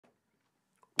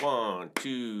1,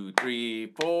 2, 3,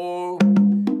 4.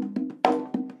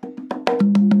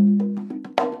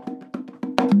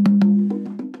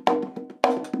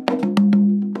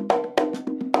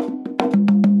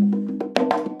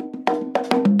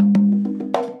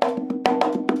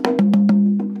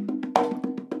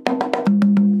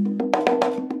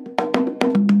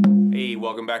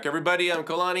 Welcome back everybody, I'm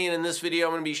Kalani, and in this video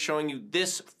I'm going to be showing you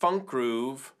this funk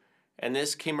groove, and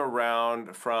this came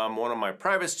around from one of my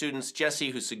private students, Jesse,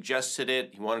 who suggested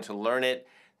it. He wanted to learn it.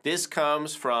 This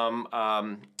comes from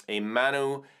a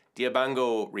Manu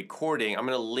Dibango recording. I'm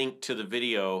going to link to the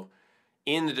video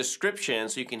in the description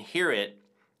so you can hear it.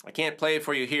 I can't play it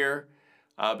for you here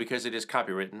because it is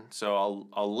copywritten, so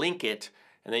I'll link it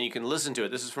and then you can listen to it.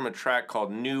 This is from a track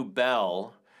called New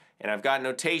Bell. And I've got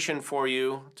notation for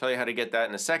you. I'll tell you how to get that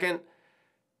in a second.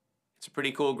 It's a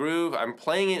pretty cool groove. I'm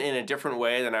playing it in a different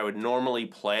way than I would normally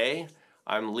play.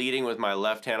 I'm leading with my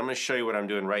left hand. I'm going to show you what I'm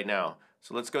doing right now.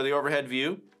 So let's go to the overhead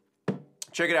view.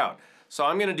 Check it out. So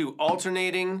I'm going to do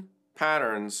alternating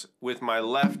patterns with my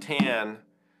left hand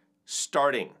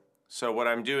starting. So what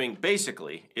I'm doing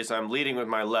basically is I'm leading with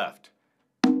my left.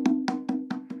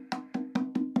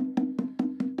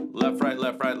 Left, right,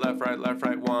 left, right, left, right, left,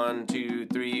 right. 1, 2,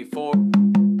 3, 4.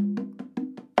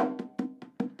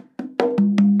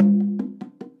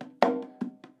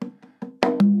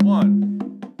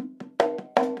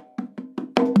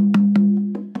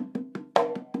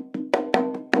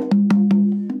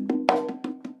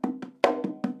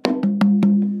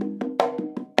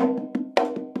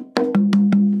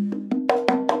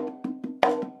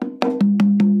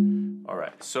 All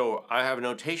right, so I have a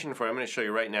notation for you. I'm going to show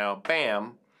you right now.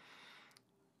 Bam.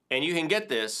 And you can get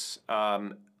this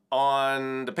on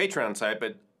the Patreon site,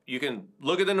 but you can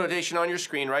look at the notation on your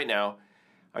screen right now.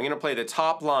 I'm going to play the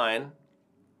top line,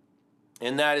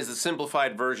 and that is the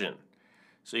simplified version.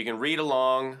 So you can read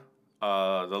along.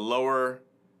 The lower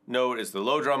note is the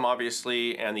low drum,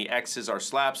 obviously, and the X's are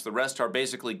slaps. The rest are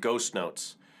basically ghost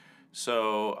notes.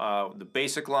 So the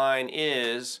basic line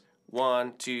is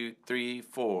 1, 2, 3,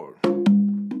 4.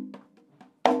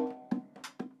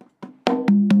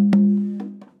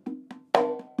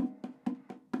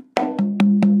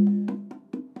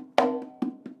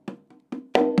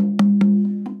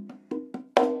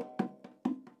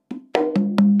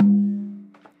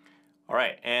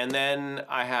 And then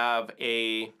I have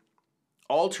a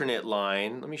alternate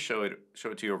line. Let me show it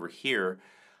to you over here.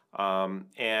 And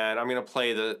I'm going to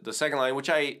play the second line, which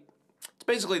it's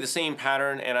basically the same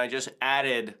pattern, and I just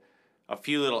added a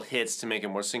few little hits to make it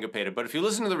more syncopated. But if you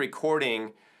listen to the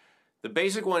recording, the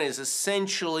basic one is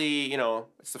essentially,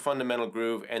 it's the fundamental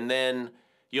groove, and then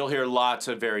you'll hear lots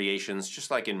of variations,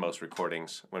 just like in most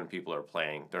recordings when people are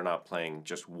playing. They're not playing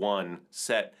just one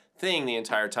set thing the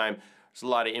entire time. There's a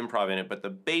lot of improv in it, but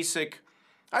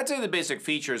I'd say the basic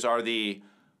features are the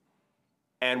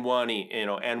and one,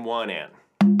 and one and.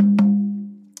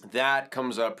 That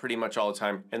comes up pretty much all the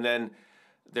time. And then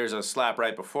there's a slap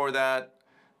right before that.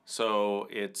 So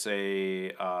it's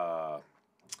a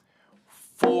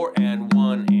 4 and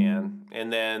 1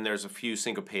 and then there's a few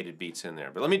syncopated beats in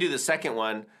there. But let me do the second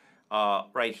one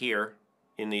right here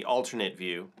in the alternate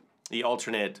view, the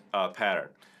alternate pattern.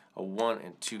 A 1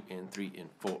 and 2 and 3 and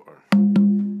 4.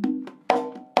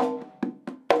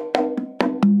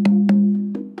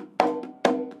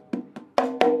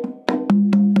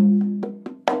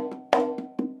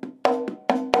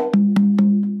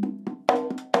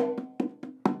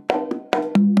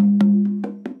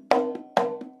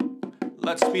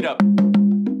 Let's speed up.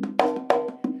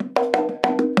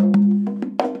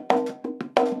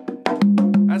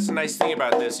 That's the nice thing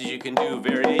about this is you can do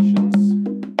variations.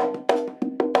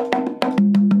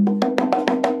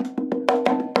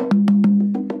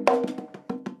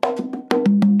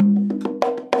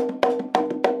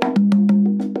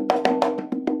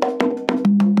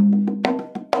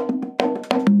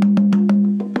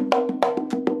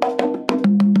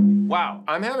 Wow,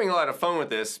 I'm having a lot of fun with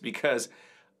this because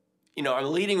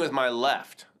I'm leading with my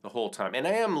left the whole time. And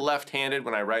I am left-handed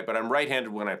when I write, but I'm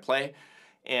right-handed when I play.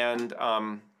 And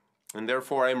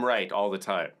therefore I'm right all the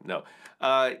time. No.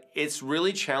 It's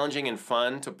really challenging and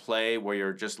fun to play where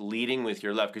you're just leading with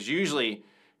your left. Because usually,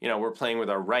 we're playing with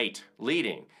our right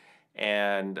leading.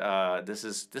 And this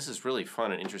is really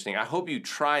fun and interesting. I hope you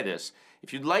try this.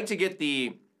 If you'd like to get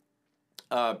the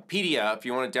PDF, if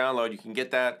you want to download, you can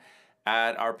get that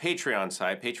at our Patreon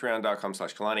site,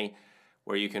 patreon.com/Kalani,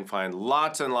 where you can find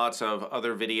lots and lots of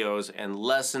other videos and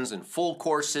lessons and full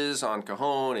courses on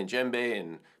Cajon and djembe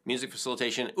and music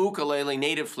facilitation, ukulele,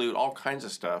 native flute, all kinds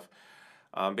of stuff.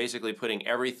 basically putting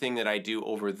everything that I do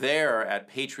over there at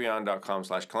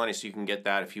patreon.com/Kalani, so you can get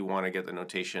that if you want to get the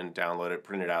notation, download it,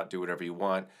 print it out, do whatever you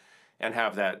want, and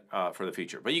have that for the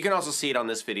future. But you can also see it on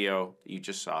this video that you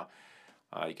just saw.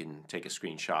 You can take a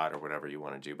screenshot or whatever you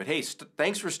want to do. But hey,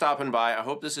 thanks for stopping by. I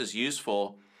hope this is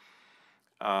useful.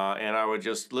 And I would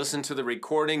just listen to the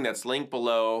recording that's linked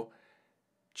below.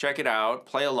 Check it out,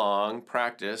 play along,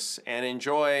 practice, and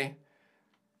enjoy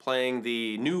playing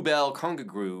the new bell conga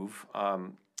groove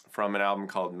from an album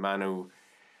called Manu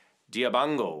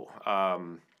Dibango.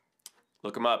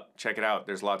 Look them up, check it out.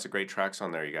 There's lots of great tracks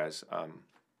on there, you guys.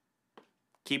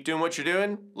 Keep doing what you're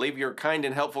doing. Leave your kind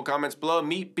and helpful comments below.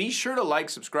 Be sure to like,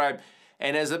 subscribe.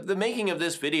 And as of the making of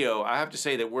this video, I have to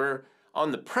say that we're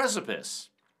on the precipice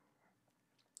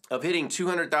of hitting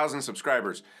 200,000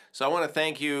 subscribers. So I want to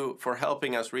thank you for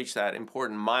helping us reach that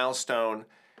important milestone.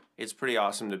 It's pretty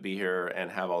awesome to be here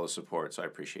and have all the support, so I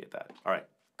appreciate that. All right,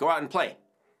 go out and play.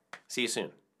 See you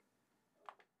soon.